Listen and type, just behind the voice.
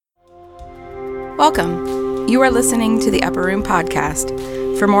Welcome. You are listening to the Upper Room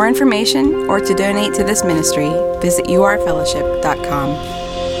Podcast. For more information or to donate to this ministry, visit urfellowship.com.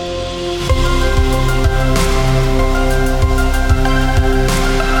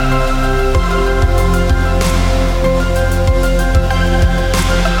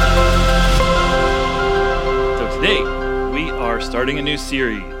 So today, we are starting a new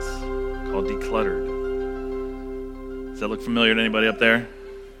series called Decluttered. Does that look familiar to anybody up there?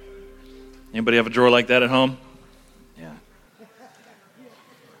 Anybody have a drawer like that at home? Yeah.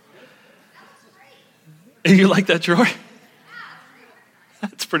 You like that drawer?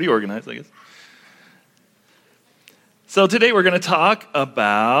 It's pretty organized, I guess. So today we're going to talk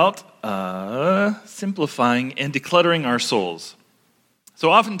about simplifying and decluttering our souls.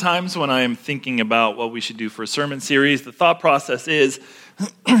 So oftentimes when I am thinking about what we should do for a sermon series, the thought process is,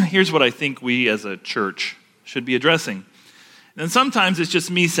 here's what I think we as a church should be addressing. And sometimes it's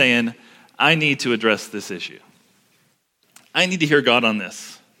just me saying, I need to address this issue. I need to hear God on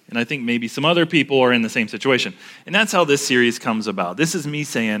this. And I think maybe some other people are in the same situation. And that's how this series comes about. This is me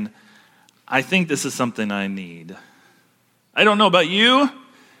saying, I think this is something I need. I don't know about you.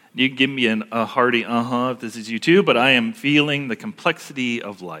 You can give me a hearty if this is you too, but I am feeling the complexity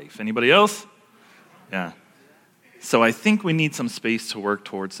of life. Anybody else? Yeah. So I think we need some space to work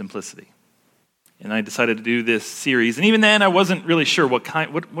towards simplicity. And I decided to do this series. And even then, I wasn't really sure what are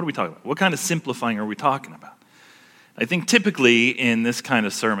we talking about? What kind of simplifying are we talking about? I think typically in this kind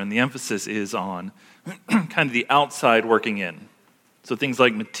of sermon, the emphasis is on kind of the outside working in. So things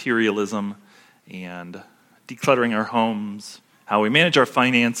like materialism and decluttering our homes, how we manage our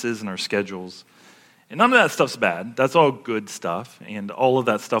finances and our schedules. And none of that stuff's bad. That's all good stuff. And all of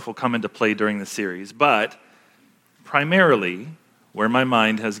that stuff will come into play during the series. But primarily, where my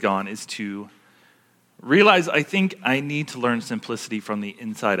mind has gone is to realize I think I need to learn simplicity from the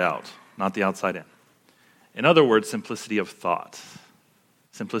inside out, not the outside in. In other words, simplicity of thought,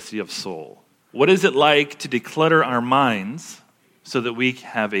 simplicity of soul. What is it like to declutter our minds so that we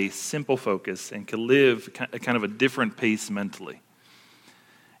have a simple focus and can live a kind of a different pace mentally?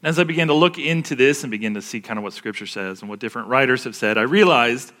 And as I began to look into this and begin to see kind of what Scripture says and what different writers have said, I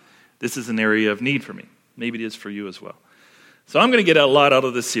realized this is an area of need for me. Maybe it is for you as well. So I'm going to get a lot out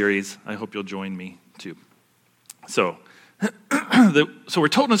of this series. I hope you'll join me too. So we're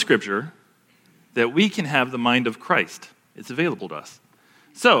told in Scripture that we can have the mind of Christ. It's available to us.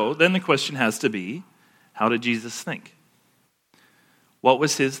 So then the question has to be, how did Jesus think? What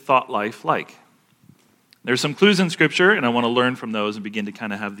was his thought life like? There's some clues in Scripture, and I want to learn from those and begin to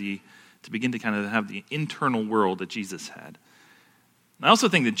kind of have the internal world that Jesus had. I also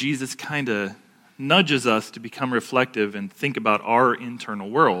think that Jesus kind of nudges us to become reflective and think about our internal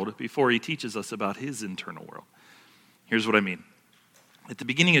world before he teaches us about his internal world. Here's what I mean. At the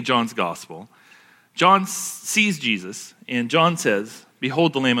beginning of John's gospel, John sees Jesus, and John says,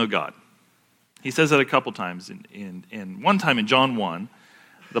 "Behold the Lamb of God." He says that a couple times. And one time in John 1,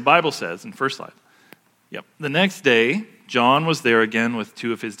 the Bible says, in first slide, the next day, John was there again with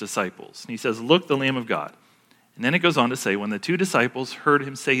two of his disciples. And he says, "Look, the Lamb of God." And then it goes on to say, when the two disciples heard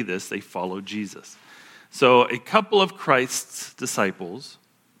him say this, they followed Jesus. So a couple of Christ's disciples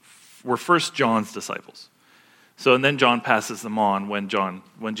were first John's disciples. So and then John passes them on when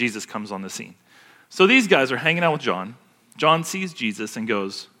Jesus comes on the scene. So these guys are hanging out with John. John sees Jesus and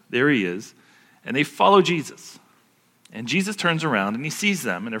goes, there he is. And they follow Jesus. And Jesus turns around and he sees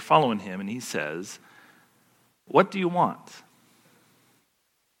them and they're following him and he says, "What do you want?"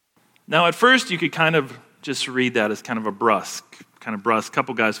 Now at first you could kind of just read that as kind of a brusque,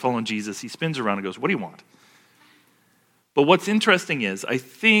 couple guys following Jesus. He spins around and goes, "What do you want?" But what's interesting is, I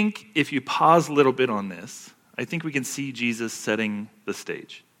think if you pause a little bit on this, I think we can see Jesus setting the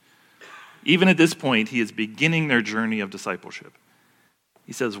stage. Even at this point, he is beginning their journey of discipleship.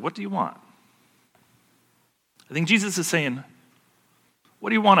 He says, "What do you want?" I think Jesus is saying,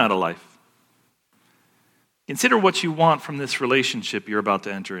 what do you want out of life? Consider what you want from this relationship you're about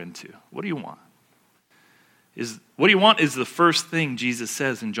to enter into. What do you want? What do you want is the first thing Jesus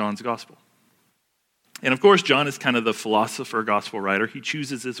says in John's gospel. And of course, John is kind of the philosopher gospel writer. He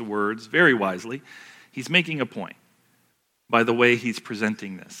chooses his words very wisely. He's making a point by the way he's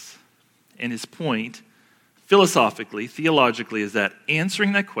presenting this. And his point, philosophically, theologically, is that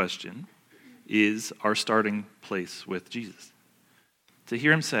answering that question is our starting place with Jesus. To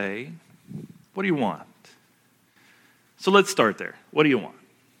hear him say, what do you want? So let's start there. What do you want?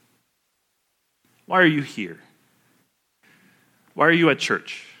 Why are you here? Why are you at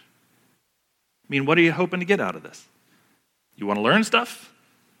church? I mean, what are you hoping to get out of this? You want to learn stuff?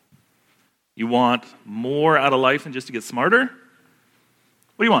 You want more out of life than just to get smarter?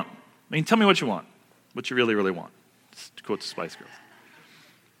 What do you want? I mean, tell me what you want. what you really, really want. To quote the Spice Girls.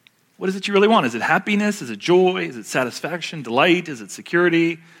 What is it you really want? Is it happiness? Is it joy? Is it satisfaction, delight? Is it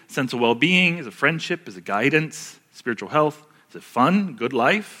security, sense of well-being? Is it friendship? Is it guidance, spiritual health? Is it fun, good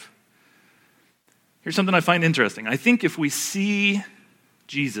life? Here's something I find interesting. I think if we see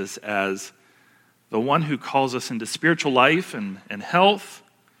Jesus as the one who calls us into spiritual life and health,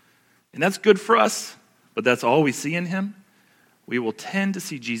 and that's good for us, but that's all we see in him, we will tend to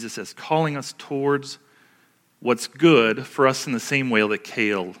see Jesus as calling us towards what's good for us in the same way that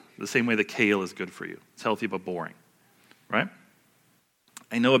kale is good for you. It's healthy but boring, right?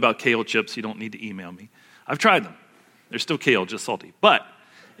 I know about kale chips. You don't need to email me. I've tried them. They're still kale, just salty. But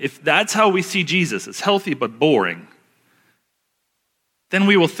if that's how we see Jesus, as healthy but boring, then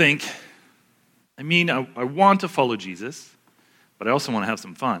we will think, I want to follow Jesus, but I also want to have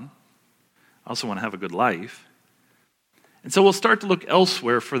some fun. I also want to have a good life. And so we'll start to look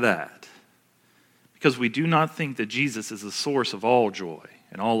elsewhere for that, because we do not think that Jesus is the source of all joy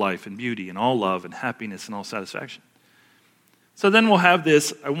and all life and beauty and all love and happiness and all satisfaction. So then we'll have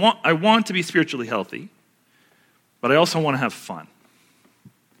this, I want to be spiritually healthy, but I also want to have fun.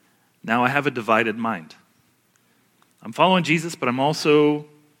 Now I have a divided mind. I'm following Jesus, but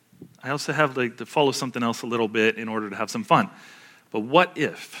I also have to follow something else a little bit in order to have some fun. But what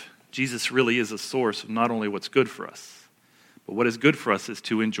if Jesus really is a source of not only what's good for us, but what is good for us is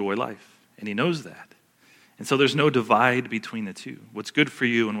to enjoy life. And he knows that. And so there's no divide between the two. What's good for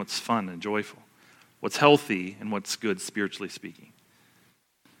you and what's fun and joyful. What's healthy and what's good spiritually speaking.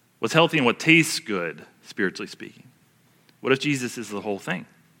 What's healthy and what tastes good spiritually speaking. What if Jesus is the whole thing?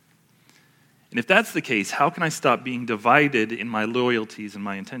 And if that's the case, how can I stop being divided in my loyalties and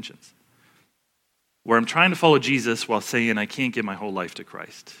my intentions? Where I'm trying to follow Jesus while saying I can't give my whole life to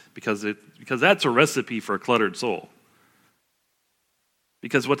Christ. Because that's a recipe for a cluttered soul.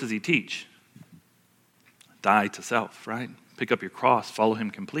 Because what does he teach? Die to self, right? Pick up your cross, follow him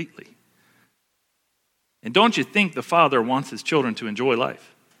completely. And don't you think the Father wants his children to enjoy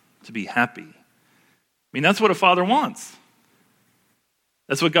life, to be happy? That's what a father wants.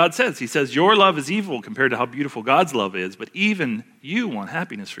 That's what God says. He says, your love is evil compared to how beautiful God's love is, but even you want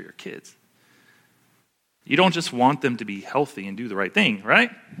happiness for your kids. You don't just want them to be healthy and do the right thing,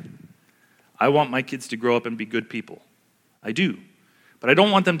 right? I want my kids to grow up and be good people. I do. But I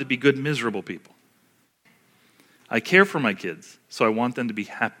don't want them to be good, miserable people. I care for my kids, so I want them to be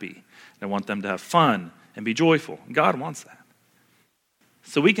happy. I want them to have fun and be joyful. God wants that.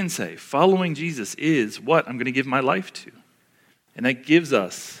 So we can say, following Jesus is what I'm going to give my life to. And that gives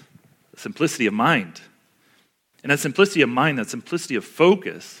us a simplicity of mind. And that simplicity of mind, that simplicity of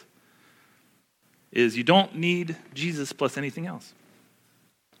focus, is you don't need Jesus plus anything else.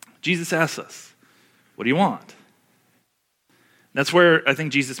 Jesus asks us, what do you want? That's where I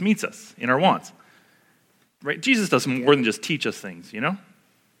think Jesus meets us, in our wants. Right? Jesus does more than just teach us things,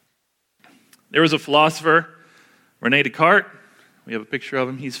 There was a philosopher, Rene Descartes. We have a picture of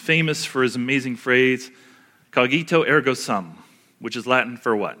him. He's famous for his amazing phrase, cogito ergo sum, which is Latin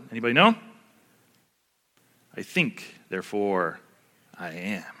for what? Anybody know? I think, therefore I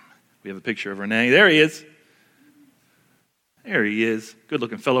am. We have a picture of Rene. There he is. There he is.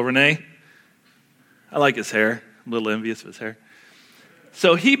 Good-looking fellow, Rene. I like his hair. I'm a little envious of his hair.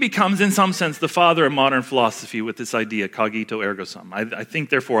 So he becomes, in some sense, the father of modern philosophy with this idea, cogito ergo sum. I think,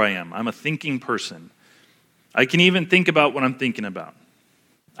 therefore I am. I'm a thinking person. I can even think about what I'm thinking about.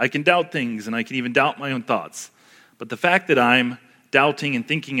 I can doubt things, and I can even doubt my own thoughts. But the fact that I'm doubting and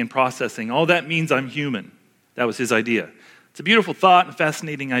thinking and processing, all that means I'm human. That was his idea. It's a beautiful thought and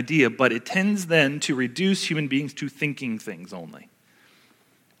fascinating idea, but it tends then to reduce human beings to thinking things only.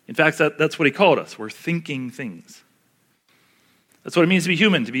 In fact, that's what he called us. We're thinking things. That's what it means to be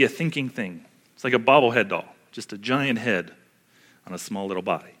human, to be a thinking thing. It's like a bobblehead doll, just a giant head on a small little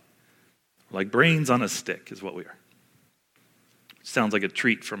body. Like brains on a stick is what we are. Sounds like a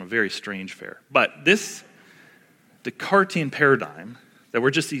treat from a very strange fare. But this Descartesian paradigm, that we're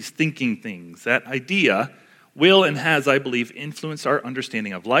just these thinking things, that idea will and has, I believe, influenced our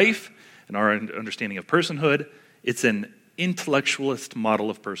understanding of life and our understanding of personhood. It's an intellectualist model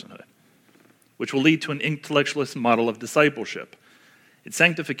of personhood, which will lead to an intellectualist model of discipleship. It's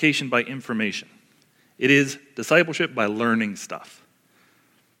sanctification by information. It is discipleship by learning stuff.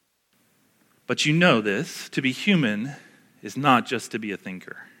 But you know this, to be human is not just to be a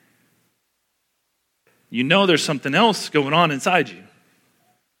thinker. You know there's something else going on inside you.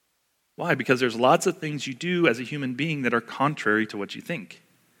 Why? Because there's lots of things you do as a human being that are contrary to what you think.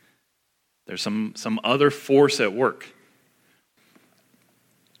 There's some other force at work.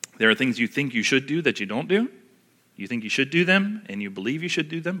 There are things you think you should do that you don't do. You think you should do them, and you believe you should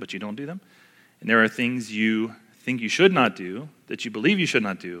do them, but you don't do them. And there are things you think you should not do, that you believe you should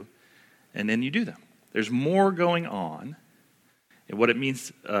not do, and then you do them. There's more going on in what it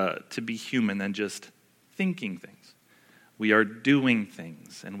means to be human than just thinking things. We are doing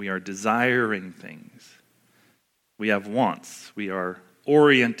things, and we are desiring things. We have wants. We are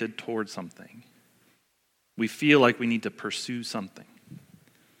oriented towards something. We feel like we need to pursue something.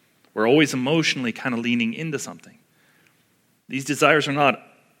 We're always emotionally kind of leaning into something. These desires are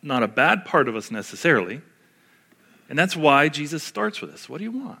not a bad part of us necessarily, and that's why Jesus starts with this. What do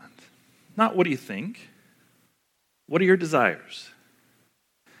you want? Not what do you think. What are your desires?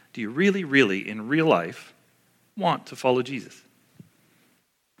 Do you really, really, in real life, want to follow Jesus?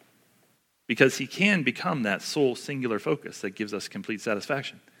 Because he can become that sole singular focus that gives us complete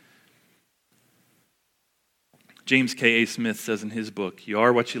satisfaction. James K.A. Smith says in his book, You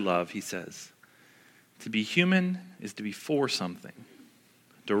Are What You Love, he says, to be human is to be for something,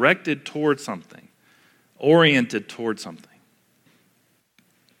 directed towards something, oriented towards something.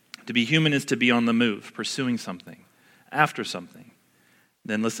 To be human is to be on the move, pursuing something, after something.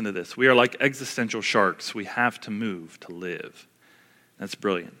 Then listen to this. We are like existential sharks. We have to move to live. That's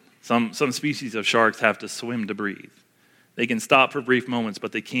brilliant. Some species of sharks have to swim to breathe. They can stop for brief moments,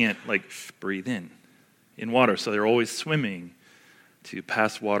 but they can't breathe in water. So they're always swimming to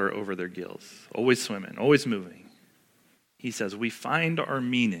pass water over their gills. Always swimming, always moving. He says we find our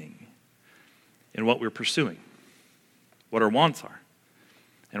meaning in what we're pursuing, what our wants are.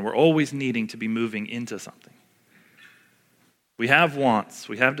 And we're always needing to be moving into something. We have wants,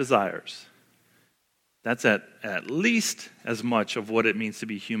 we have desires. That's at least as much of what it means to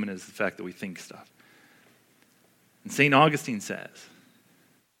be human as the fact that we think stuff. And St. Augustine says,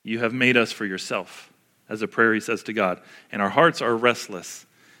 you have made us for yourself, as a prayer he says to God, and our hearts are restless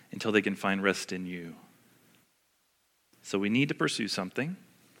until they can find rest in you. So we need to pursue something.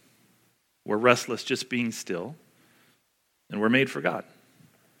 We're restless just being still, and we're made for God.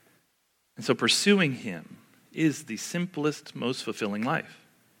 And so pursuing him is the simplest, most fulfilling life.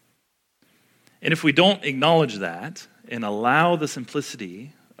 And if we don't acknowledge that and allow the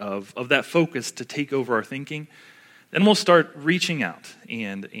simplicity of that focus to take over our thinking, then we'll start reaching out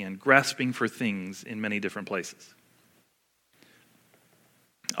and grasping for things in many different places.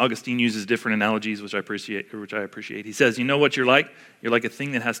 Augustine uses different analogies, which I appreciate. He says, you know what you're like? You're like a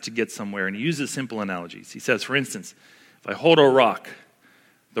thing that has to get somewhere. And he uses simple analogies. He says, for instance, if I hold a rock,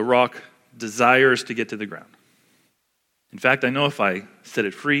 the rock desires to get to the ground. In fact, I know if I set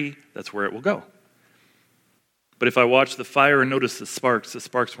it free, that's where it will go. But if I watch the fire and notice the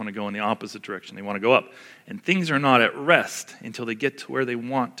sparks want to go in the opposite direction. They want to go up. And things are not at rest until they get to where they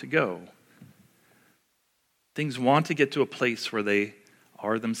want to go. Things want to get to a place where they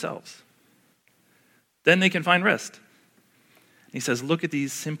are themselves. Then they can find rest. He says, look at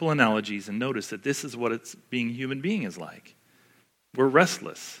these simple analogies and notice that this is what it's being a human being is like. We're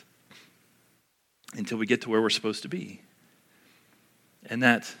restless until we get to where we're supposed to be. And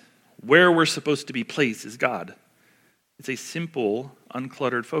that where we're supposed to be placed is God. It's a simple,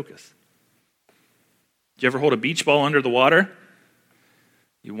 uncluttered focus. Do you ever hold a beach ball under the water?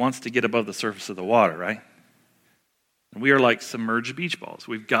 It wants to get above the surface of the water, right? And we are like submerged beach balls.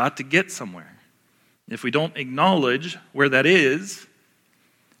 We've got to get somewhere. If we don't acknowledge where that is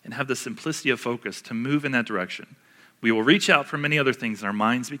and have the simplicity of focus to move in that direction, we will reach out for many other things and our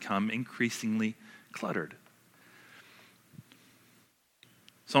minds become increasingly cluttered.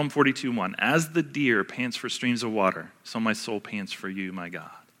 Psalm 42:1, as the deer pants for streams of water, so my soul pants for you, my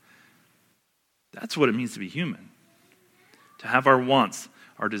God. That's what it means to be human. To have our wants,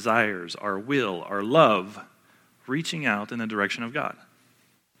 our desires, our will, our love, reaching out in the direction of God.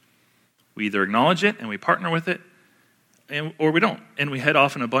 We either acknowledge it and we partner with it, or we don't, and we head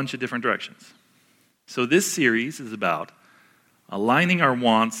off in a bunch of different directions. So this series is about aligning our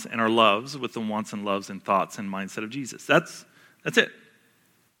wants and our loves with the wants and loves and thoughts and mindset of Jesus. That's it.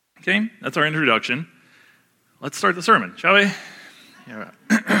 Okay, that's our introduction. Let's start the sermon, shall we? Yeah.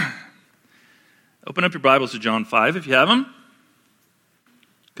 Open up your Bibles to John 5 if you have them,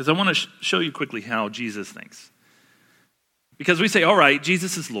 because I want to show you quickly how Jesus thinks. Because we say, all right,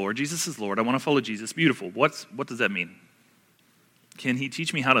 Jesus is Lord, I want to follow Jesus, beautiful. What does that mean? Can he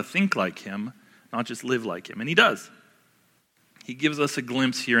teach me how to think like him, not just live like him? And he does. He gives us a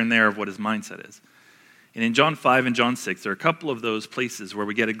glimpse here and there of what his mindset is. And in John 5 and John 6, there are a couple of those places where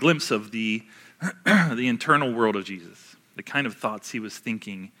we get a glimpse of the internal world of Jesus, the kind of thoughts he was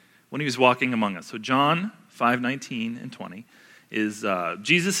thinking when he was walking among us. So John 5:19 and 20 is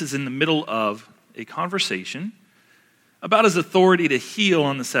Jesus is in the middle of a conversation about his authority to heal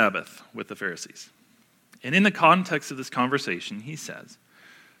on the Sabbath with the Pharisees. And in the context of this conversation, he says,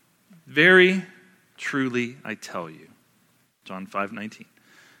 very truly I tell you. John 5:19.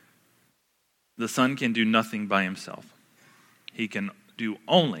 The Son can do nothing by himself. He can do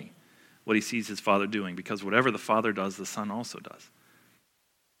only what he sees his Father doing, because whatever the Father does, the Son also does.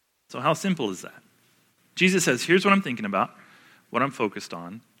 So how simple is that? Jesus says, here's what I'm thinking about, what I'm focused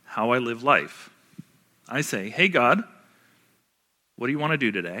on, how I live life. I say, hey God, what do you want to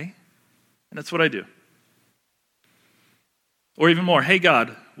do today? And that's what I do. Or even more, hey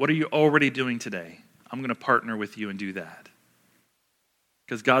God, what are you already doing today? I'm going to partner with you and do that.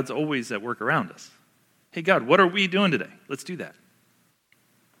 Because God's always at work around us. Hey God, what are we doing today? Let's do that.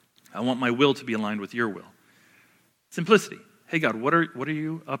 I want my will to be aligned with your will. Simplicity. Hey God, what are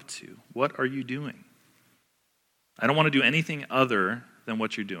you up to? What are you doing? I don't want to do anything other than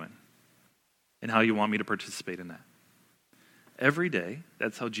what you're doing and how you want me to participate in that. Every day,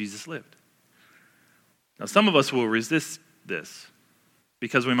 that's how Jesus lived. Now, some of us will resist this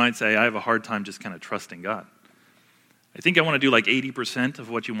because we might say, I have a hard time just kind of trusting God. I think I want to do like 80% of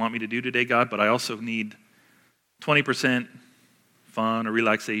what you want me to do today, God, but I also need 20% fun or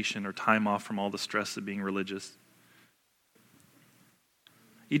relaxation or time off from all the stress of being religious.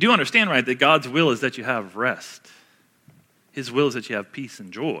 You do understand, right, that God's will is that you have rest. His will is that you have peace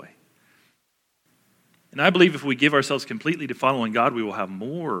and joy. And I believe if we give ourselves completely to following God, we will have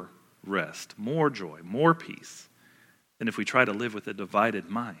more rest, more joy, more peace than if we try to live with a divided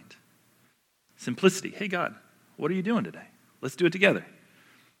mind. Simplicity. Hey, God, what are you doing today? Let's do it together.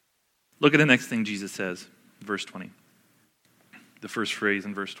 Look at the next thing Jesus says, verse 20. The first phrase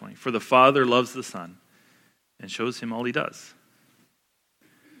in verse 20. For the Father loves the Son and shows him all he does.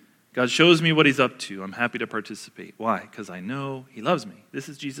 God shows me what he's up to. I'm happy to participate. Why? Because I know he loves me. This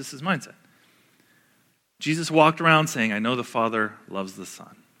is Jesus' mindset. Jesus walked around saying, I know the Father loves the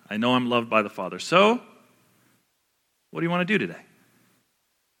Son. I know I'm loved by the Father. So, what do you want to do today?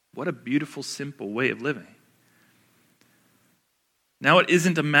 What a beautiful, simple way of living. Now it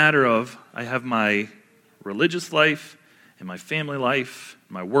isn't a matter of, I have my religious life and my family life,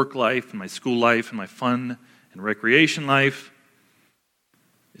 my work life, and my school life, and my fun and recreation life.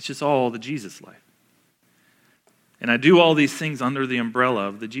 It's just all the Jesus life. And I do all these things under the umbrella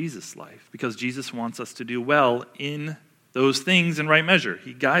of the Jesus life because Jesus wants us to do well in those things in right measure.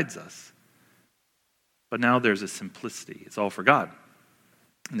 He guides us. But now there's a simplicity. It's all for God.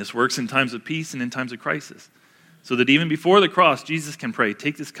 And this works in times of peace and in times of crisis. So that even before the cross, Jesus can pray,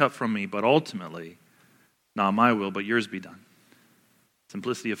 take this cup from me, but ultimately, not my will, but yours be done.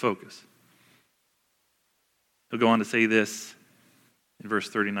 Simplicity of focus. He'll go on to say this in verse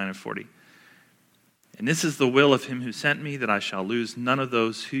 39 and 40. And this is the will of him who sent me, that I shall lose none of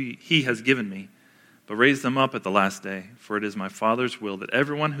those who he has given me, but raise them up at the last day. For it is my Father's will that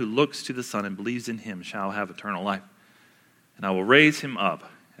everyone who looks to the Son and believes in him shall have eternal life. And I will raise him up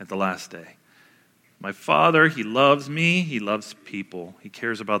at the last day. My Father, he loves me, he loves people, he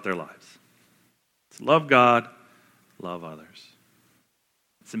cares about their lives. It's love God, love others.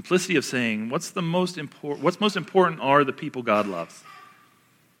 Simplicity of saying, what's most important are the people God loves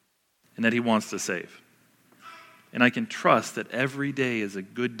and that he wants to save. And I can trust that every day is a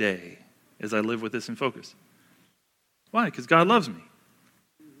good day as I live with this in focus. Why? Because God loves me.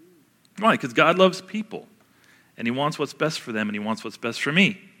 Why? Because God loves people. And he wants what's best for them, and he wants what's best for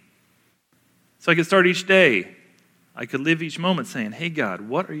me. So I could start each day. I could live each moment saying, hey God,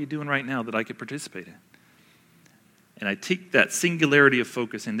 what are you doing right now that I could participate in? And I take that singularity of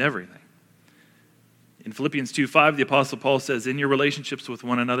focus into everything. In Philippians 2:5, the Apostle Paul says, in your relationships with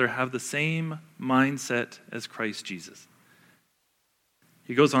one another, have the same mindset as Christ Jesus.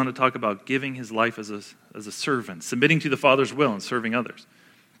 He goes on to talk about giving his life as a servant, submitting to the Father's will and serving others.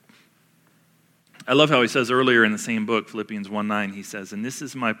 I love how he says earlier in the same book, Philippians 1:9, he says, and this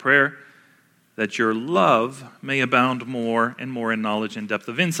is my prayer, that your love may abound more and more in knowledge and depth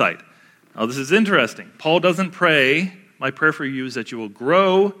of insight. Now this is interesting. Paul doesn't pray, my prayer for you is that you will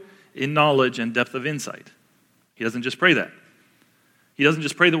grow in knowledge and depth of insight. He doesn't just pray that. He doesn't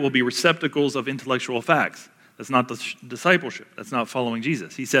just pray that we'll be receptacles of intellectual facts. That's not discipleship. That's not following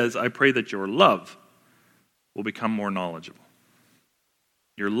Jesus. He says, I pray that your love will become more knowledgeable.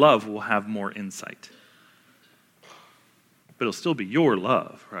 Your love will have more insight. But it'll still be your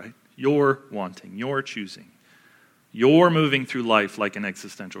love, right? Your wanting, your choosing. Your moving through life like an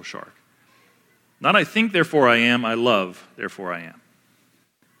existential shark. Not I think, therefore I am. I love, therefore I am.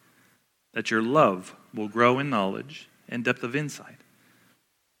 That your love will grow in knowledge and depth of insight.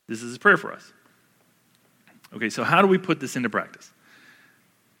 This is his prayer for us. Okay, so how do we put this into practice?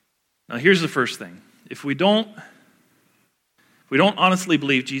 Now here's the first thing. If we don't honestly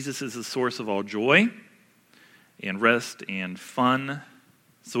believe Jesus is the source of all joy and rest and fun,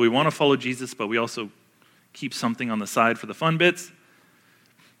 so we want to follow Jesus, but we also keep something on the side for the fun bits.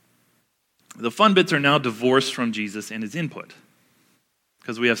 The fun bits are now divorced from Jesus and his input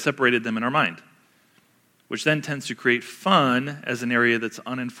because we have separated them in our mind, which then tends to create fun as an area that's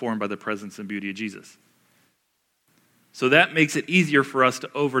uninformed by the presence and beauty of Jesus. So that makes it easier for us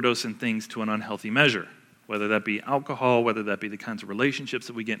to overdose in things to an unhealthy measure, whether that be alcohol, whether that be the kinds of relationships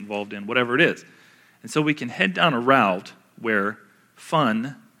that we get involved in, whatever it is. And so we can head down a route where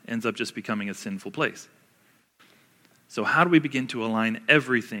fun ends up just becoming a sinful place. So how do we begin to align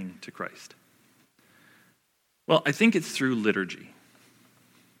everything to Christ? Well, I think it's through liturgy.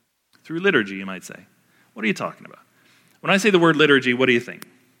 Through liturgy, you might say. What are you talking about? When I say the word liturgy, what do you think?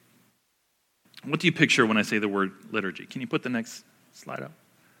 What do you picture when I say the word liturgy? Can you put the next slide up?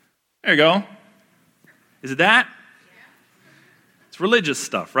 There you go. Is it that? It's religious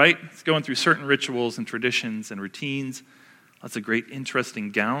stuff, right? It's going through certain rituals and traditions and routines. Lots of great,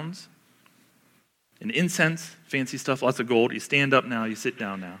 interesting gowns. And incense, fancy stuff, lots of gold. You stand up now, you sit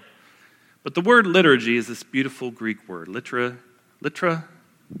down now. But the word liturgy is this beautiful Greek word, liturgia.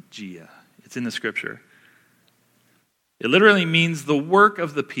 It's in the scripture. It literally means the work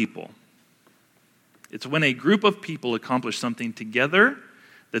of the people. It's when a group of people accomplish something together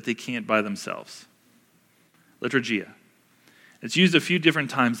that they can't by themselves. Liturgia. It's used a few different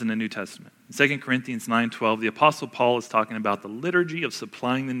times in the New Testament. In 2 Corinthians 9:12, the Apostle Paul is talking about the liturgy of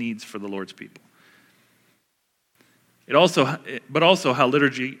supplying the needs for the Lord's people. But also how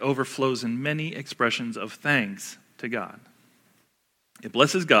liturgy overflows in many expressions of thanks to God. It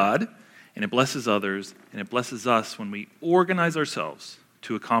blesses God, and it blesses others, and it blesses us when we organize ourselves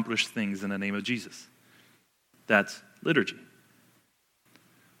to accomplish things in the name of Jesus. That's liturgy.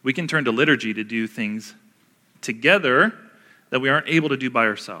 We can turn to liturgy to do things together that we aren't able to do by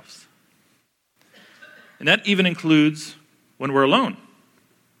ourselves. And that even includes when we're alone,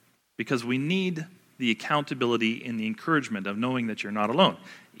 because we need the accountability and the encouragement of knowing that you're not alone,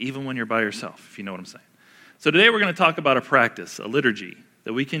 even when you're by yourself, if you know what I'm saying. So today we're going to talk about a practice, a liturgy,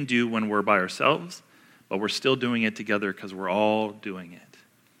 that we can do when we're by ourselves, but we're still doing it together because we're all doing it.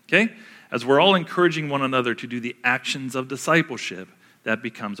 Okay? As we're all encouraging one another to do the actions of discipleship, that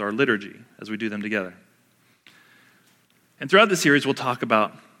becomes our liturgy as we do them together. And throughout the series, we'll talk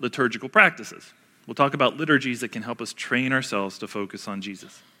about liturgical practices. We'll talk about liturgies that can help us train ourselves to focus on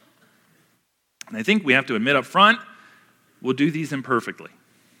Jesus. And I think we have to admit up front, we'll do these imperfectly,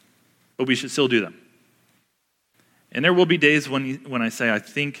 but we should still do them. And there will be days when I say, I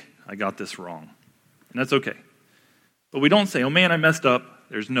think I got this wrong. And that's okay. But we don't say, oh man, I messed up.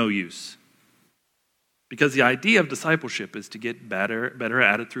 There's no use. Because the idea of discipleship is to get better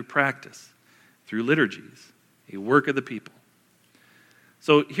at it through practice, through liturgies, a work of the people.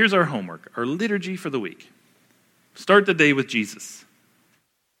 So here's our homework, our liturgy for the week. Start the day with Jesus.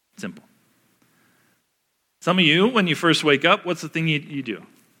 Simple. Some of you, when you first wake up, what's the thing you do?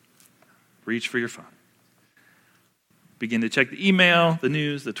 Reach for your phone. Begin to check the email, the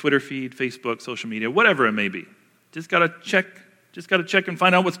news, the Twitter feed, Facebook, social media, whatever it may be. Just got to check and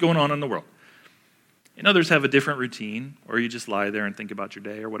find out what's going on in the world. And others have a different routine, or you just lie there and think about your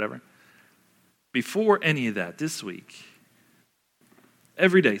day or whatever. Before any of that, this week,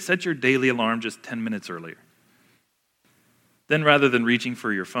 every day, set your daily alarm just 10 minutes earlier. Then rather than reaching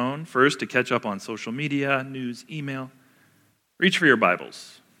for your phone, first to catch up on social media, news, email, reach for your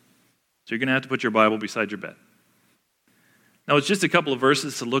Bibles. So you're going to have to put your Bible beside your bed. Now, it's just a couple of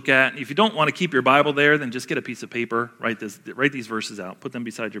verses to look at. If you don't want to keep your Bible there, then just get a piece of paper, write these verses out, put them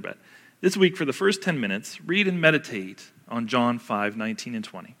beside your bed. This week, for the first 10 minutes, read and meditate on John 5:19 and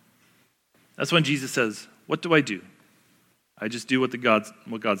 20. That's when Jesus says, what do? I just do what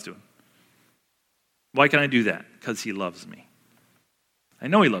God's doing. Why can I do that? Because he loves me. I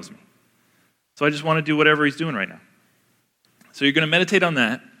know he loves me. So I just want to do whatever he's doing right now. So you're going to meditate on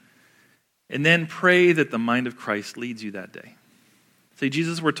that, and then pray that the mind of Christ leads you that day. Say,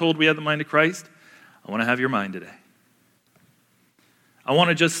 Jesus, we're told we have the mind of Christ. I want to have your mind today. I want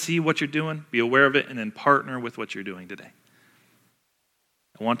to just see what you're doing, be aware of it, and then partner with what you're doing today.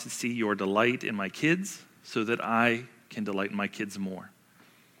 I want to see your delight in my kids so that I can delight in my kids more.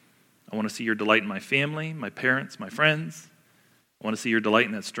 I want to see your delight in my family, my parents, my friends. I want to see your delight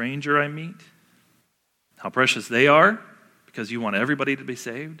in that stranger I meet, how precious they are, because you want everybody to be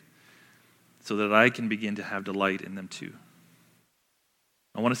saved, so that I can begin to have delight in them too.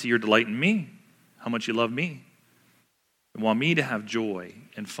 I want to see your delight in me, how much you love me. You want me to have joy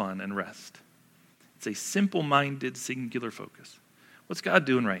and fun and rest. It's a simple-minded, singular focus. What's God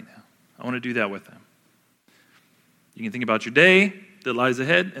doing right now? I want to do that with them. You can think about your day that lies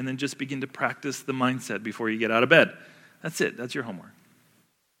ahead and then just begin to practice the mindset before you get out of bed. That's it. That's your homework.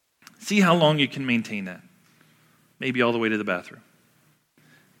 See how long you can maintain that. maybe all the way to the bathroom.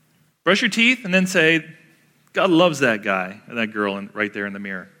 Brush your teeth and then say, God loves that guy or that girl right there in the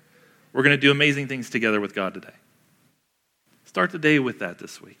mirror. We're going to do amazing things together with God today. Start the day with that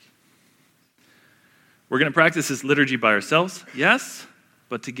this week. We're going to practice this liturgy by ourselves, yes,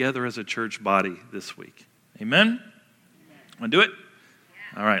 but together as a church body this week. Amen? Want to do it?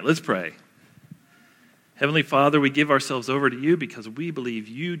 All right, let's pray. Heavenly Father, we give ourselves over to you because we believe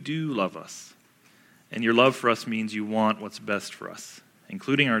you do love us. And your love for us means you want what's best for us,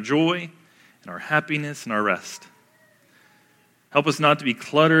 including our joy and our happiness and our rest. Help us not to be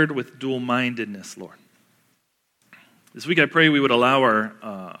cluttered with dual-mindedness, Lord. This week I pray we would allow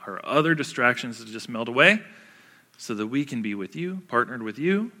our other distractions to just melt away so that we can be with you, partnered with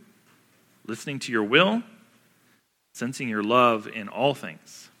you, listening to your will, sensing your love in all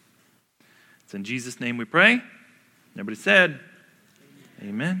things. It's in Jesus' name we pray. Everybody said,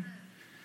 Amen.